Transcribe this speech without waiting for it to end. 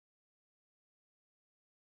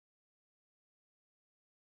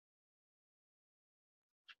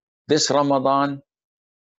This Ramadan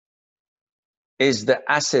is the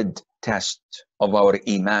acid test of our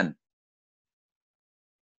Iman.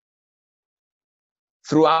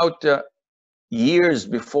 Throughout the years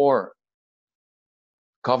before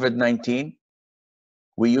COVID-19,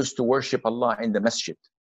 we used to worship Allah in the masjid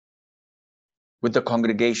with the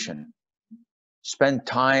congregation, spend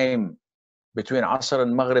time between Asr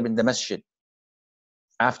and Maghrib in the masjid,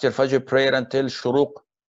 after Fajr prayer until Shuruq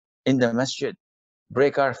in the masjid,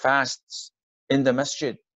 break our fasts in the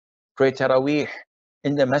masjid, pray Taraweeh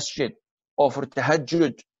in the masjid, offer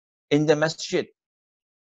Tahajjud in the masjid.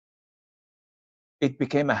 It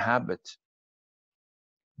became a habit.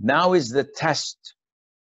 Now is the test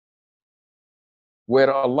where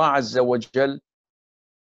Allah Azza wa Jal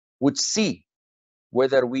would see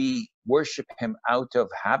whether we worship Him out of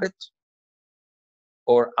habit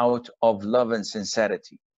or out of love and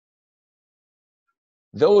sincerity.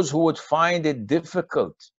 Those who would find it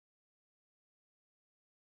difficult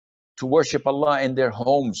to worship Allah in their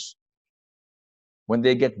homes, when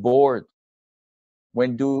they get bored,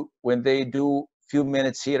 when they do few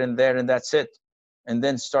minutes here and there and that's it, and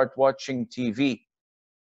then start watching TV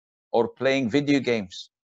or playing video games,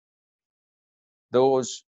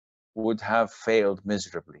 those would have failed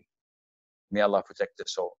miserably. May Allah protect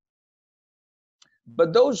us all.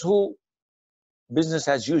 But those who, business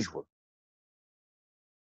as usual,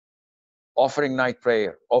 offering night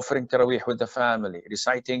prayer, offering Taraweeh with the family,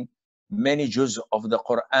 reciting many juz of the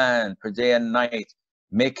Qur'an per day and night,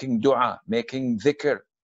 making dua, making dhikr,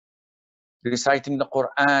 reciting the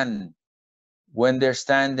Qur'an when they're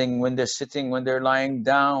standing, when they're sitting, when they're lying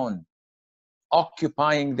down,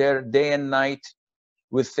 occupying their day and night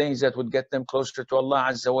with things that would get them closer to Allah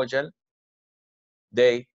Azza wa Jal,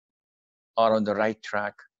 they are on the right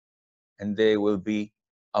track and they will be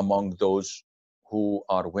among those who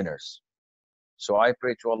are winners. So I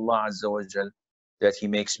pray to Allah Azza wa Jal that He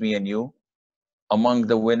makes me and you among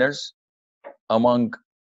the winners, among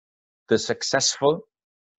the successful,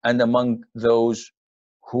 and among those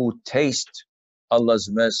who taste Allah's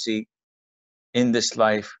mercy in this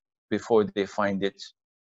life before they find it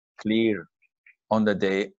clear on the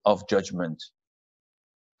day of judgment.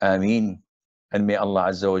 Ameen. And may Allah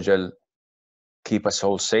Azza wa Jal keep us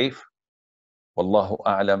all safe. Wallahu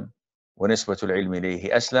a'lam wa nisbatul ilmi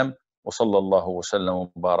ilayhi aslam wa sallallahu wa sallam wa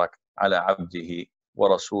barak ala abdihi wa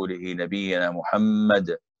rasulihi nabiyyina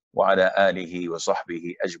Muhammad wa ala alihi wa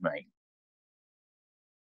sahbihi ajma'in.